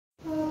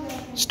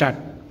Start.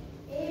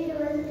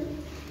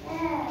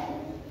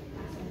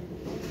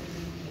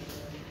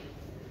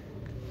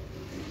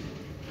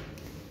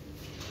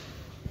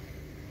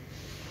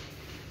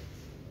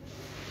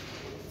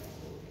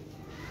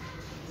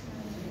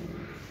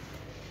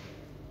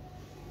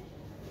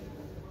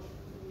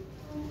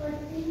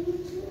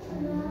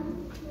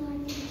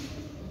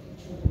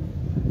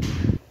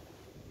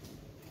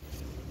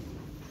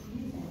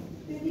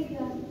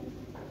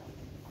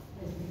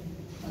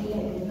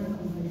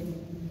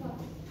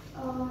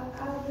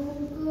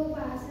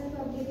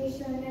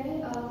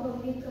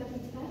 Public करी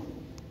था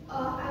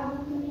આ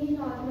બુકની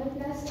નોર્મલ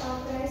પ્લસ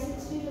પ્રાઇસ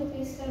 60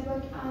 રૂપીસ છે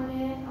બટ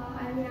આને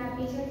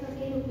આપી છે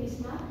 30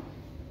 રૂપીસમાં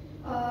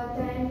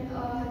દેન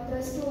ધ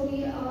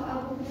સ્ટોરી આ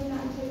બુકનું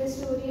નામ છે the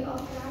story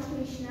of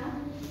Ramakrishna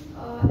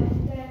and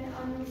then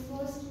આનું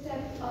ફર્સ્ટ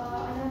સ્ટેપ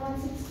આના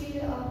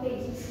 160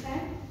 પેજીસ છે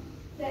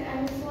દેન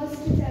આનું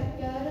first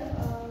chapter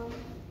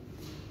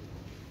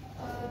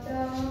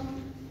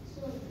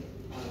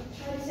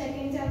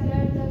second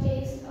chapter the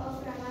case of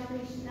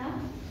Ramakrishna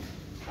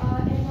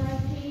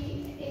એમાંથી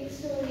એક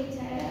સ્ટોરી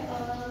છે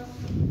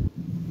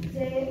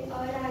જે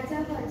રાજા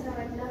હોય છે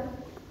મતલબ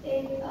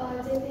એક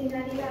જે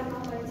તેનાલી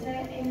રામા હોય છે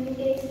એમની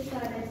ટેસ્ટ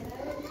કરે છે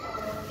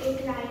એક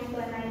લાઈન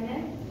બનાવીને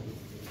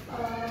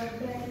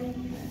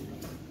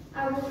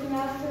આ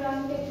બુકના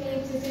ફ્રન્ટ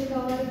પેજ જે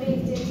કવર પેજ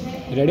જે છે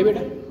રેડી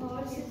બેટા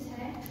હોર્સ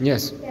છે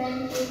यस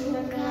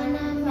का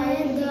नाम है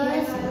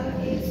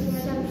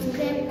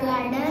सब्सक्राइब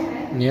गार्डन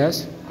यस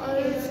और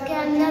उसके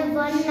अंदर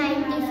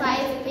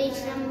 195 पेज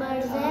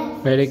नंबर्स है।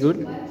 वेरी गुड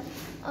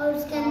और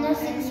उसके अंदर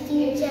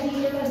 16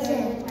 चैप्टर्स है।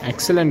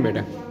 एक्सीलेंट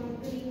बेटा।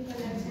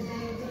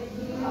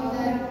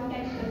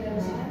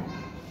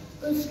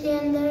 उसके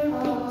अंदर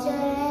पिक्चर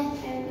है,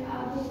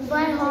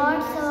 वन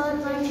हॉर्स और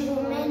वन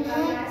वुमेन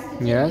है।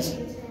 यस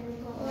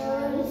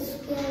और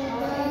उसके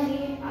अंदर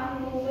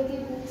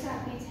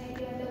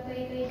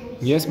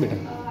यस बेटा।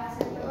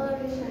 और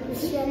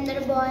उसके अंदर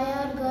बॉय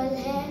और गर्ल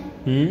है।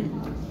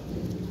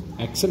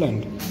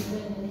 एक्सीलेंट।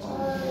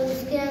 और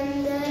उसके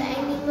अंदर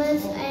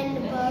एनिमल्स एंड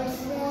बर्ड्स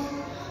है।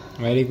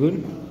 Very good.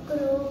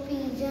 Crow,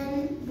 pigeon,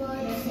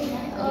 birds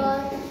है और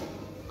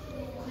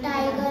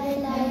टाइगर है,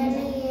 लायन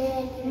है, ये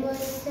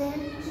एनिमल्स है।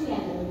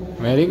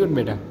 वेरी गुड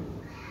बेटा।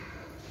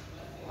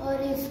 और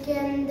इसके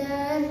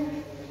अंदर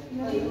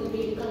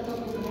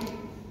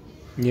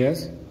यस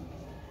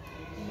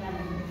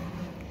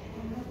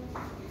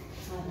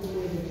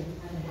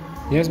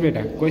यस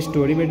बेटा। कोई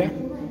स्टोरी बेटा?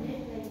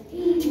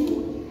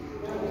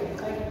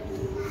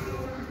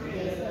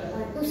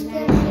 उसके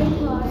अंदर एक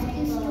हॉर्स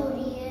की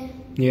स्टोरी है।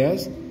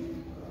 यस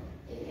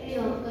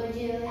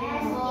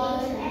और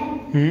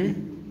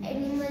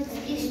एनिमल्स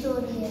की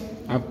स्टोरी है।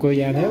 आपको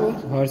याद है वो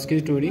हॉर्स की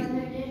स्टोरी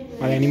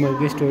और एनिमल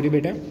की स्टोरी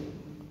बेटा?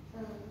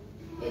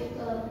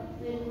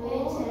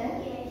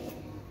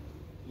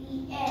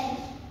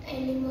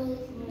 एनिमल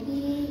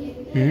की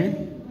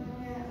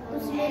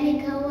उसमें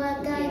लिखा हुआ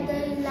था the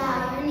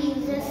lion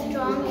is a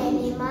strong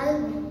animal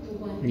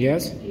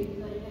yes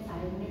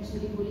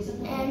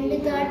and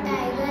the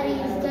tiger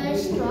is the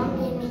strong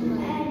animal.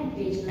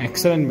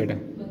 Excellent बेटा।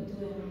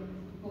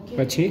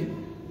 પછી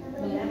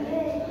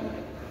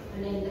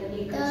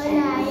The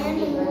lion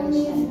whom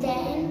is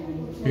then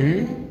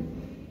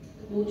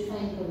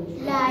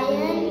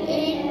lion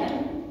ate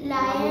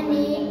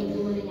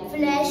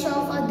flesh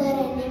of other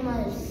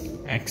animals।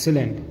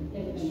 Excellent.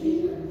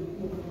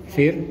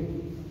 फिर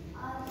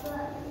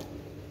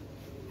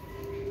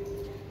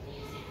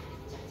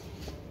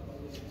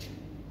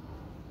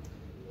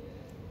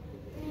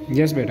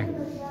यस बेटा।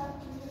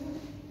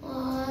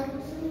 और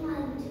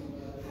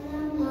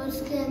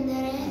उसके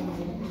अंदर है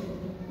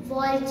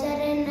vulture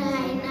and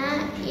हाइना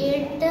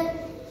eight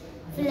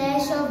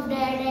flash of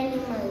dead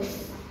animals.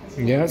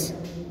 Yes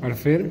और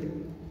फिर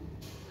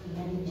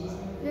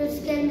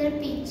उसके अंदर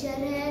पिक्चर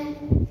है,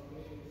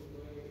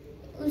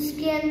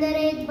 उसके अंदर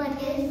एक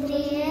बनियन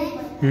ट्री है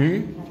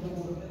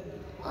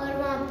और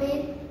वहाँ पे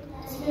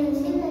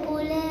स्विमिंग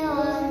पूल है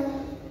और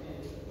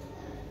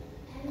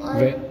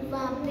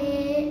वहाँ पे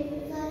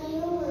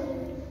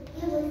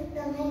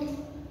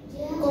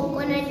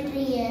कोकोनट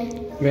ट्री है।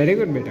 वेरी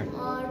गुड बेटा।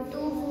 और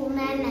 2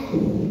 वुमेन है।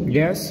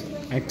 Yes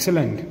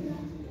excellent.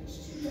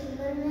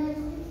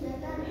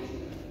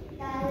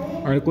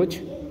 और कुछ?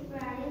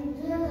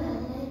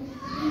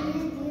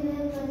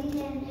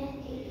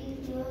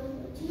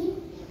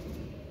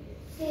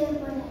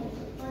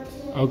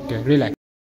 Okay relax.